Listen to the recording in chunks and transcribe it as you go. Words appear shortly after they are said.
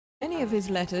many of his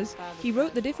letters, he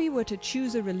wrote that if he were to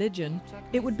choose a religion,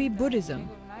 it would be Buddhism.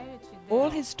 All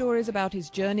his stories about his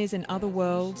journeys in other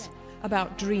worlds,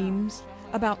 about dreams,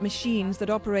 about machines that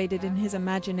operated in his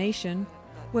imagination,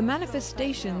 were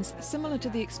manifestations similar to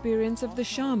the experience of the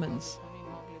shamans.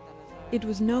 It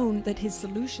was known that his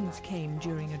solutions came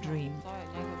during a dream.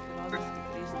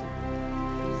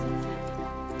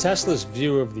 Tesla's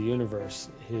view of the universe,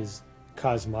 his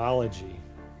cosmology,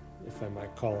 if I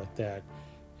might call it that,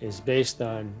 is based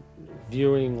on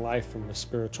viewing life from a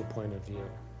spiritual point of view.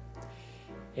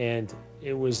 And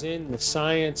it was in the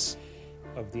science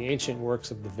of the ancient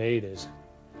works of the Vedas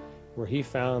where he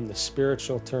found the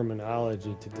spiritual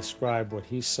terminology to describe what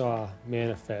he saw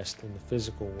manifest in the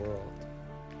physical world.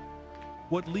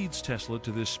 What leads Tesla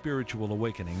to this spiritual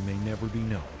awakening may never be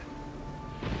known.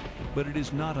 But it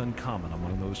is not uncommon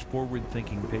among those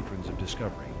forward-thinking patrons of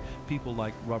discovery, people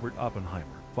like Robert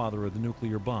Oppenheimer, father of the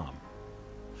nuclear bomb,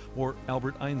 or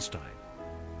Albert Einstein,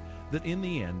 that in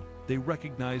the end they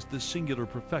recognize the singular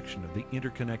perfection of the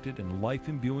interconnected and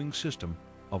life-imbuing system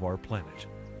of our planet.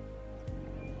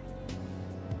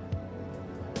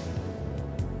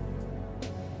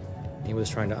 He was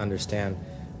trying to understand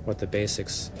what the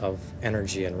basics of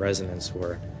energy and resonance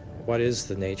were. What is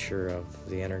the nature of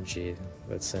the energy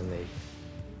that's in the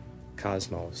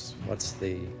cosmos? What's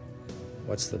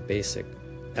the basic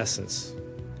essence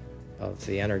of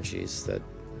the energies that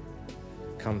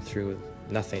come through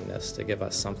nothingness to give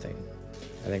us something?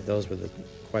 I think those were the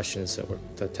questions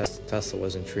that Tesla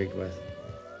was intrigued with.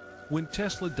 When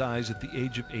Tesla dies at the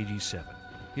age of 87,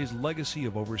 his legacy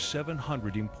of over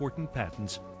 700 important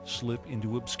patents slip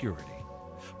into obscurity,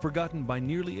 forgotten by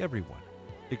nearly everyone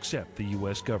except the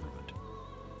U.S. government.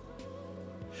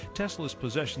 Tesla's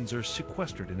possessions are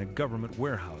sequestered in a government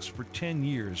warehouse for 10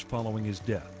 years following his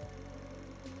death.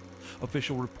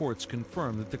 Official reports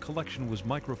confirm that the collection was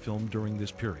microfilmed during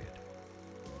this period.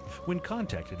 When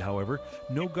contacted, however,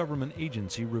 no government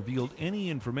agency revealed any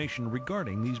information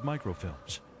regarding these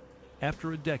microfilms.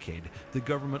 After a decade, the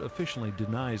government officially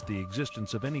denies the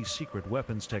existence of any secret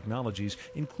weapons technologies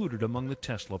included among the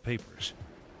Tesla papers.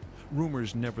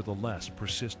 Rumors nevertheless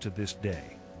persist to this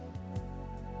day.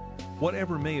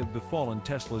 Whatever may have befallen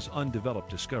Tesla's undeveloped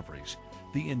discoveries,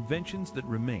 the inventions that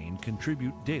remain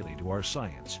contribute daily to our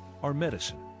science, our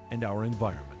medicine, and our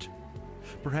environment.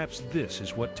 Perhaps this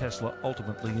is what Tesla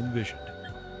ultimately envisioned.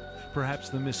 Perhaps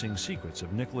the missing secrets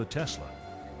of Nikola Tesla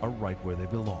are right where they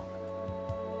belong.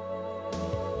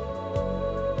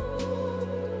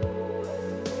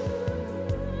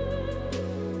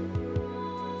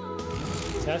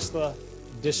 Tesla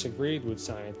disagreed with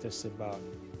scientists about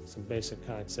some basic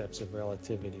concepts of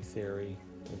relativity theory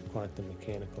and quantum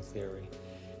mechanical theory,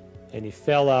 and he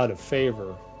fell out of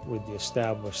favor with the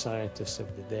established scientists of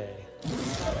the day.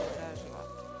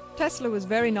 Tesla was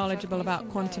very knowledgeable about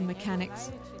quantum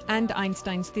mechanics and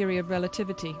Einstein's theory of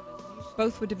relativity.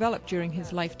 Both were developed during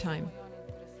his lifetime.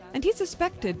 And he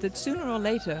suspected that sooner or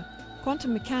later,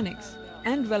 quantum mechanics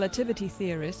and relativity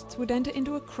theorists would enter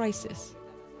into a crisis.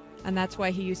 And that's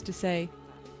why he used to say,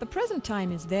 "The present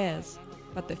time is theirs,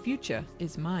 but the future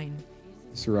is mine."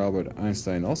 Sir Albert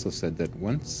Einstein also said that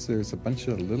once there's a bunch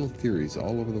of little theories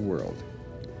all over the world,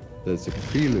 that's a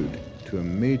prelude to a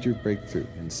major breakthrough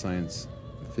in science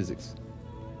and physics.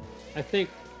 I think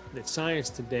that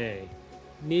science today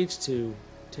needs to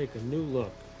take a new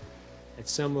look at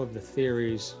some of the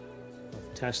theories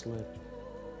of Tesla,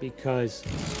 because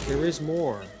there is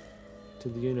more to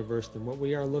the universe than what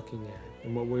we are looking at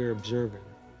and what we are observing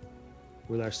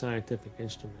with our scientific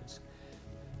instruments.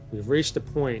 We've reached a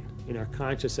point in our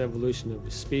conscious evolution of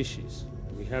the species.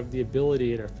 We have the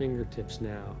ability at our fingertips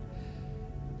now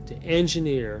to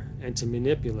engineer and to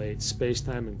manipulate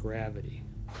space-time and gravity.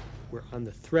 We're on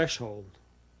the threshold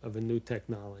of a new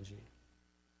technology.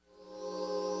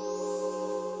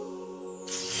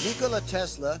 Nikola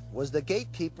Tesla was the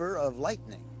gatekeeper of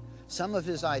lightning. Some of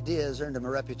his ideas earned him a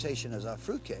reputation as a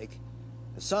fruitcake.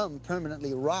 Some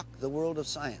permanently rocked the world of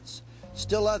science.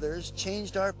 Still others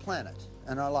changed our planet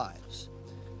and our lives.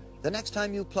 The next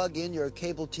time you plug in your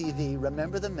cable TV,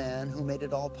 remember the man who made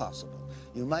it all possible.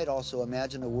 You might also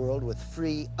imagine a world with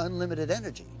free, unlimited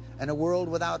energy, and a world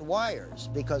without wires,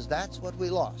 because that's what we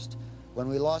lost when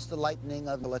we lost the lightning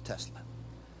of Nikola Tesla.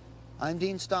 I'm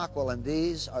Dean Stockwell, and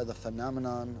these are the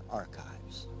Phenomenon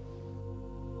Archives.